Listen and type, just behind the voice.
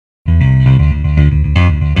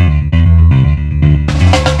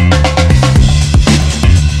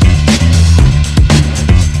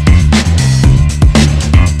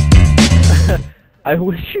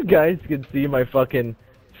wish you guys could see my fucking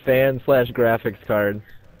fan/graphics card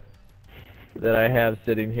that I have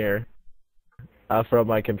sitting here from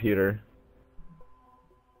my computer.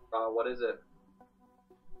 What is it?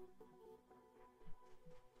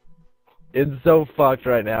 It's so fucked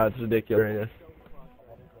right now, it's ridiculous.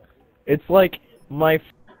 It's like my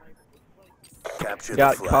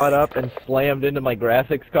got caught up and slammed into my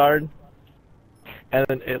graphics card, and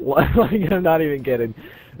then it, like, I'm not even kidding.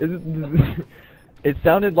 It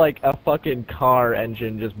sounded like a fucking car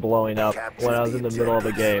engine just blowing up when I was in the middle of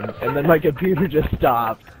a game, and then my computer just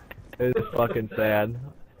stopped. It was fucking sad.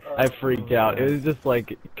 I freaked out. It was just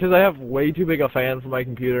like, because I have way too big a fan for my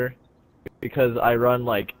computer, because I run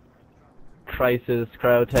like Crysis,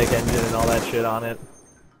 Cryotech engine and all that shit on it,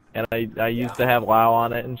 and I used to have WoW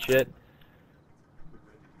on it and shit.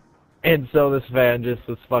 And so this fan just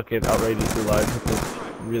was fucking outrageously large with this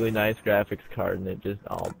really nice graphics card, and it just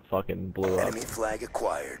all fucking blew up. Enemy flag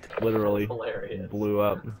acquired. Literally Hilarious. blew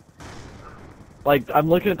up. Like, I'm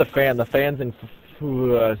looking at the fan. The fan's in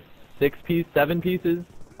 7 pieces.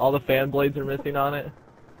 All the fan blades are missing on it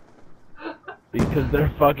because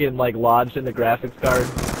they're fucking like lodged in the graphics card.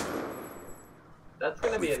 That's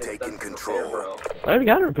gonna be an taken expensive control. repair, bro. I already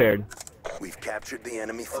got it repaired. We've captured the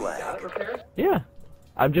enemy Oh, you got flag. it repaired? Yeah.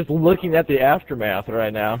 I'm just looking at the aftermath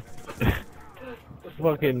right now.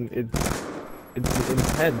 Fucking, it's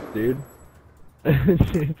intense, dude.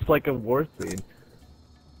 It's like a war scene.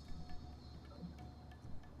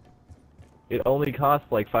 It only costs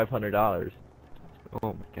like $500.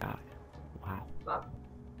 Oh my god. Wow. Not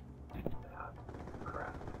bad.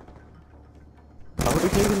 Crap. Are we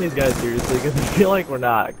taking these guys seriously? Because I feel like we're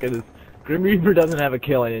not. Because Grim Reaper doesn't have a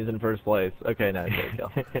kill and he's in first place. Okay, now he's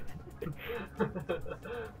got a kill.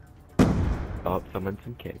 Oh, someone's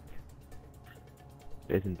been kicked.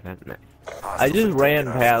 Isn't that nice? I just ran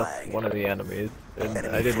past one of the enemies, and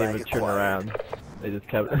I didn't even turn around. They just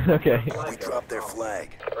kept... Okay. We dropped their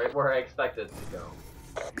flag. Right where I expected it to go.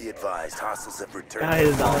 Be advised, hostiles have returned.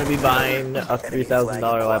 Guys, I'm gonna be buying a $3,000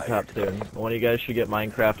 laptop soon. One of you guys should get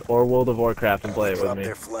Minecraft or World of Warcraft and play it with Drop me.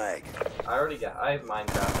 their flag. I have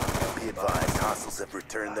Minecraft. Be advised, hostiles have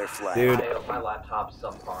returned their flag. Dude. My laptop's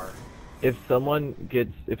subpar. If someone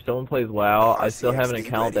plays WoW, I still have an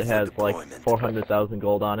account that has like 400,000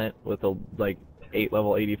 gold on it with a like 8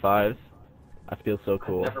 level 85s. I feel so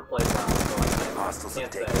cool. I've never played WoW, so I Hostiles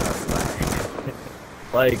have can't taken our flag.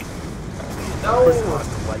 Like, No!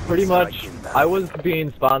 pretty much, I was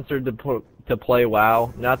being sponsored to play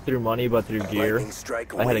WoW, not through money but through gear. Lightning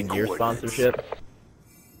strike I had a awaiting gear coordinates. sponsorship,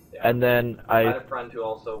 Yeah. and then I had a friend who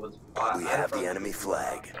also was. We have the enemy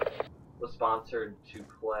flag. Was sponsored to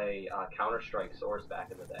play Counter-Strike Source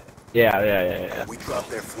back in the day. yeah. We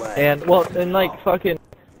dropped their flag. And well, and like fucking,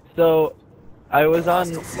 so I was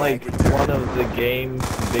on like one of the game's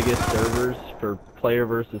biggest servers for player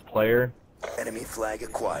versus player, Enemy flag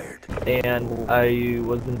acquired. and I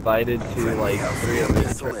was invited to like 3 of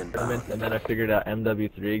these tournaments, and then I figured out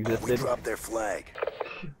MW3 We existed, dropped their flag.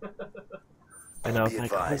 and I was Be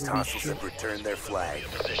like, advised, holy hostiles shit. have returned their flag.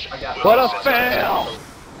 I got What a fail!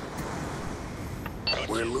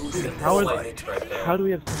 We're losing How this is- fight. right there. How do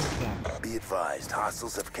we have so much gas? Be advised,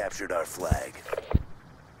 hostiles have captured our flag.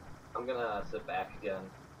 I'm gonna sit back again.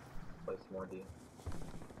 Play some more D.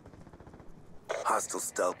 Hostile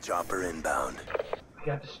stealth chopper inbound. I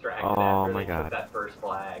got distracted Oh after my they God. took that first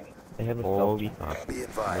flag. They have a Holy stealth. fuck. Be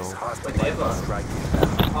advised, No. hostile Wait, they have lightning a- strike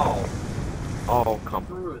inbound. Oh, Oh, come on.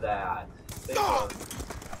 screw that. They Be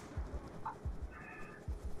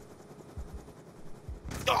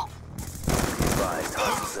advised,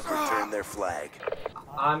 hostiles have returned their flag.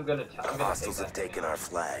 I'm gonna take Hostiles that have taken thing our out.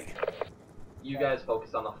 flag. You guys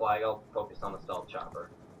focus on the flag, I'll focus on the stealth chopper.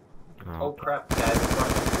 Oh Oh, crap, guys in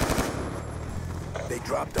front. They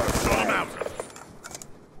dropped our flag.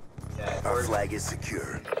 Okay, Our we're- flag is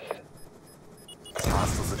secure.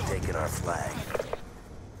 Hostiles have taken our flag.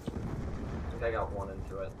 I think I got one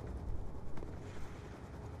into it.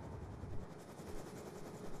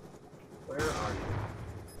 Where are you?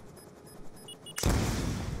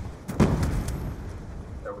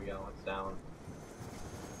 There we go, it's down.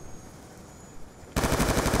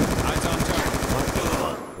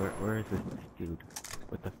 where is this dude?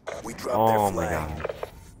 What the? We dropped Oh their my flag. god.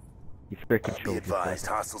 He's freaking Be showed advised,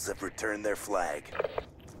 hostiles have returned their flag.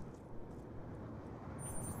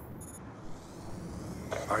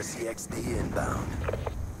 RCXD inbound.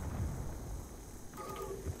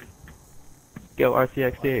 Go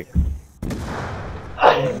RCXD.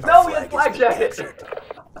 No, we had flag jacket!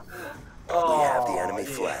 Oh, We have the enemy yeah.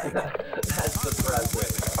 flag. That's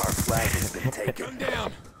depressing. Our flag has been taken.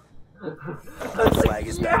 Our flag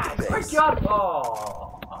is back at Yes, base. my God!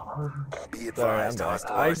 Oh. Be advised, Sorry, I'm hostile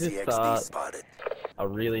back. I just RCXD saw- spotted. A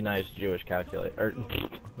really nice Jewish calculator, or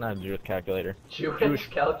not a Jewish calculator. Jewish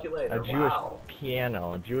calculator. A Jewish Wow.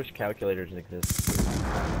 piano. Jewish calculators exist.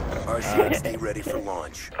 RCXD ready for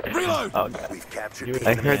launch. Reload! Oh, We've captured Jewish the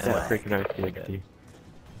I enemy heard that flag. freaking RCXD.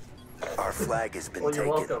 Our flag has been Well, you're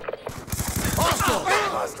taken. welcome.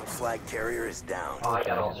 Hostile flag carrier is down. Oh, I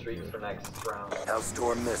got all streaks for next round.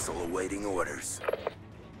 Hellstorm missile awaiting orders.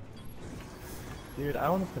 dude, I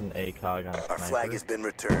want to put an ACOG on a Our sniper. flag has been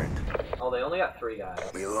returned. Oh, they only got 3 guys.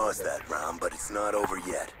 We lost that round, but it's not over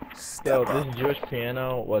yet. Yo, Step up. this Jewish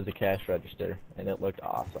piano was a cash register, and it looked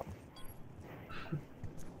awesome.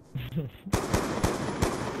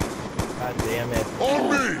 God damn it.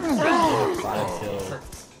 On me! 5 kills.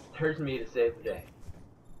 There's me to save the day.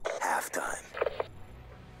 Halftime.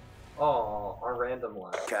 Oh, our random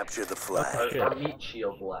left. Capture the flag. Okay. Our meat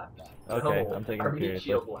shield left. Okay, No, I'm taking our it meat seriously.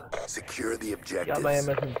 shield left. Secure the Got objectives. my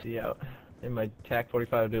MSMC out. In my TAC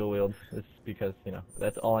 45 dual wield. It's because, you know,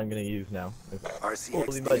 that's all I'm gonna use now.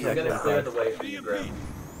 Hopefully by RCXD I'm gonna TAC clear inbound. the way for you, Grim.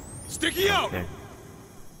 Sticky out! Okay.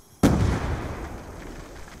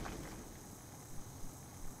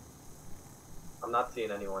 I'm not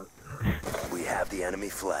seeing anyone. We have the enemy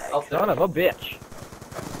flag. Oh, Son of a bitch!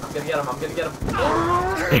 I'm gonna get him. I'm gonna get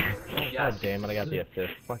him. Yes. God damn it, I got the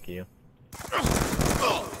assist. Fuck you.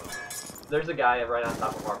 There's a guy right on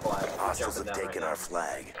top of our flag. Hostiles Jumping have down taken right our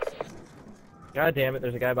flag. God damn it,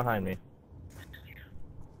 there's a guy behind me.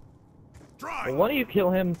 Drive! Well, why don't you kill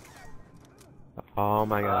him? Oh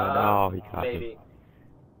my now. god, oh, he got me. Maybe.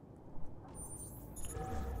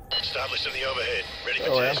 Establishing the overhead. Ready Oh,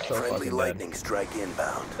 for I'm test. so Friendly fucking dead. lightning strike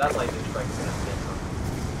inbound. That lightning strike's gonna hit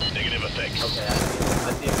him. Negative effects. Okay,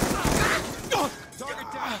 I see him.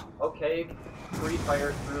 Target down! Okay, free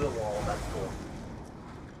fire through the wall. That's cool.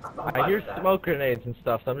 I'm I fine hear with that. smoke grenades and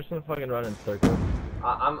stuff, so I'm just gonna fucking run in circles.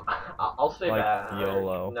 I'll stay Like back.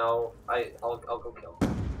 YOLO. No, I'll go kill.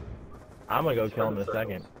 I'm gonna go kill him in a Circles.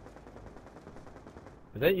 second.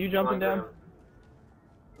 Is that you Come on, jumping down? Grim.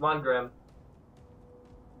 Come on, Grim.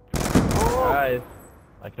 Guys,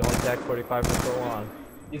 I can only TAC 45 for so long.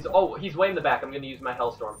 He's way in the back. I'm gonna use my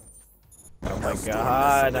Hellstorm. Oh my Hellstorm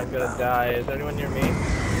god, missile I'm gonna inbound. die. Is there anyone near me?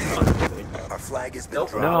 Our flag has been Nope.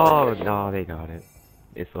 dropped. No, no, they got it.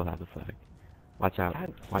 They still have the flag. Watch out.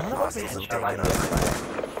 God, Watch son of out. a Hostiles have bitch. taken like our it.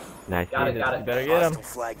 flag. Nice. Got it, hit. got You it. better get him. Hostile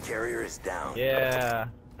flag carrier is down. Yeah.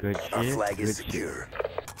 Good Our shit. flag is Good shit. secure.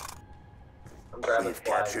 I'm grabbing We've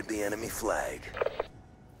flag. captured the enemy flag.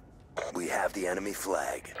 We have the enemy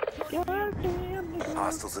flag.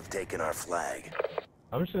 Hostiles have taken our flag.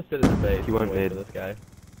 I'm just gonna sit in the base You and want wait mid? for this guy.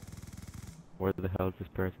 Where the hell is this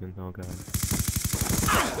person? Oh god.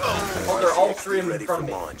 Oh, they're all 3 of them in Ready front for of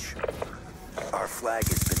me. launch. Our flag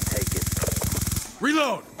has been taken.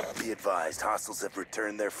 Reload! Be advised, hostiles have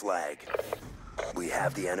returned their flag. We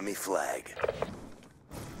have the enemy flag.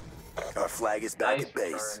 Our flag is back Nice at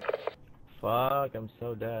base. return. Fuck, I'm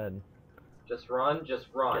so dead. Just run, just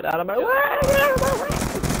run. Get out of my Just way! run. Get out of my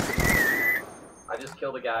way! I just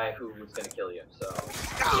killed a guy who was gonna kill you, so.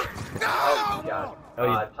 Oh, God. Oh,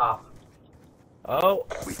 you- Top. Oh,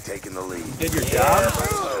 We've taken the lead. you did your job?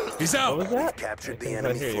 He's What out! was that? Captured the I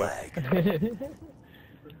enemy hear you. flag.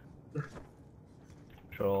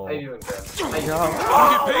 Troll. How you doing, Grim? How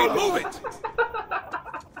you Get paid, move it!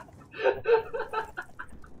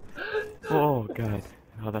 Oh god.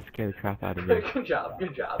 Oh, that scared the crap out of me. doing? Good job,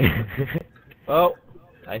 good job. Oh,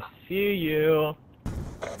 I see you.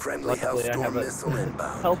 Friendly Luckily, I have Hellstorm a missile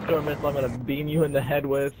inbound. Hellstorm missile I'm gonna beam you in the head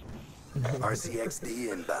with.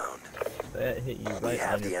 RCXD inbound. That hit you right We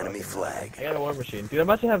have on your the enemy fucking flag. head. I got a war machine. Dude, I'm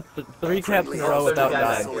about to have 3 caps Friendly in a row without Hellstorm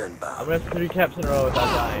dying. missile here. I'm inbound. gonna have 3 caps in a row without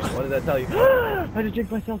dying. What did that tell you? I just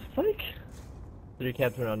jinxed myself. Psych! 3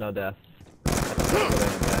 caps in a row, no deaths. That's what I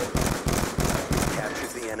am, guys.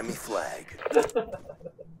 Captures the enemy flag.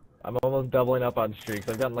 I'm almost doubling up on streaks.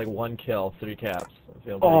 I've gotten like 1 kill, 3 caps. I'm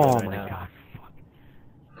feeling pretty Oh good my right now. god.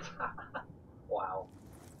 Wow.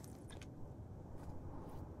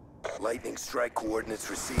 Lightning strike coordinates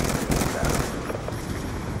received and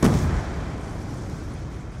inbound.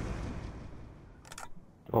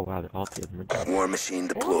 Oh wow, they're all together. War machine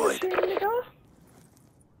deployed.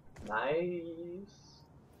 Nice.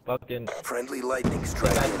 Fucking Friendly lightning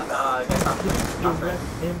strike Guys, inbound. direct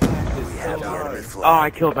impact is We so have the enemy hard. Oh,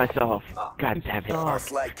 flag. I killed myself. Oh, God damn it. Our Suck.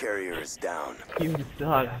 flag carrier is down. You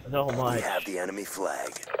suck so We much. have the enemy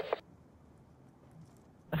flag.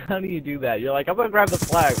 How do you do that? You're like, I'm gonna grab the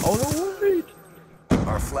flag. Oh no, wait!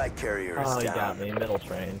 Our flag carrier is Oh, you got down. me. Middle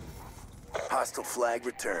train. Hostile flag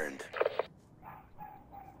returned.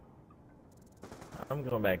 I'm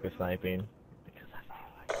going back to sniping.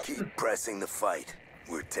 Keep pressing the fight.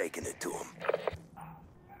 We're taking it to them.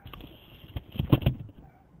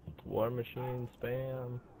 War machine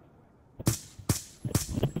spam.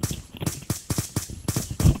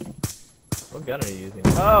 What gun are you using?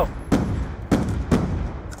 Oh!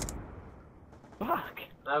 Fuck!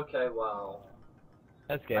 Okay, well.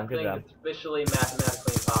 That's game, I good think job. it's officially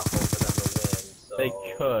mathematically impossible for them to win, so... They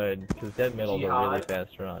could, because Dead Middle's a really Jihad.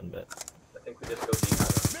 fast run, but... I think we just go jihad.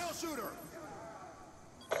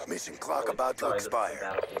 Mission clock Wait, about to sorry, this is expire.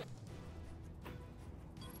 Battlefield.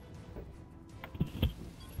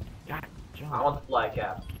 God, John. I want the flag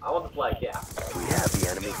cap. I want the flag cap. We have the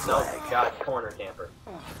enemy No, flag. God, corner camper.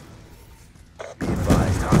 Be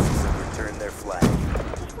advised, hostiles have returned their flag.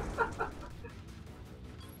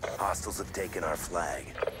 Hostiles have taken our flag.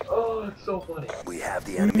 Oh, it's so funny. We have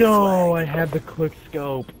the enemy No, I flag. had the quick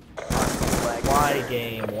scope. Hostile flag Why, returned.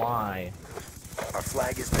 game? Why? Our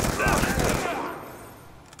flag has been dropped.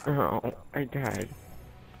 Oh, I died.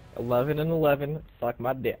 11 and 11, suck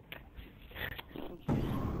my dick.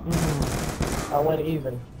 I went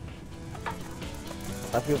even.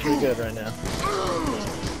 I feel pretty good right now.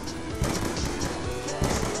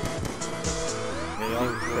 Yeah,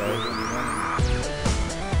 y'all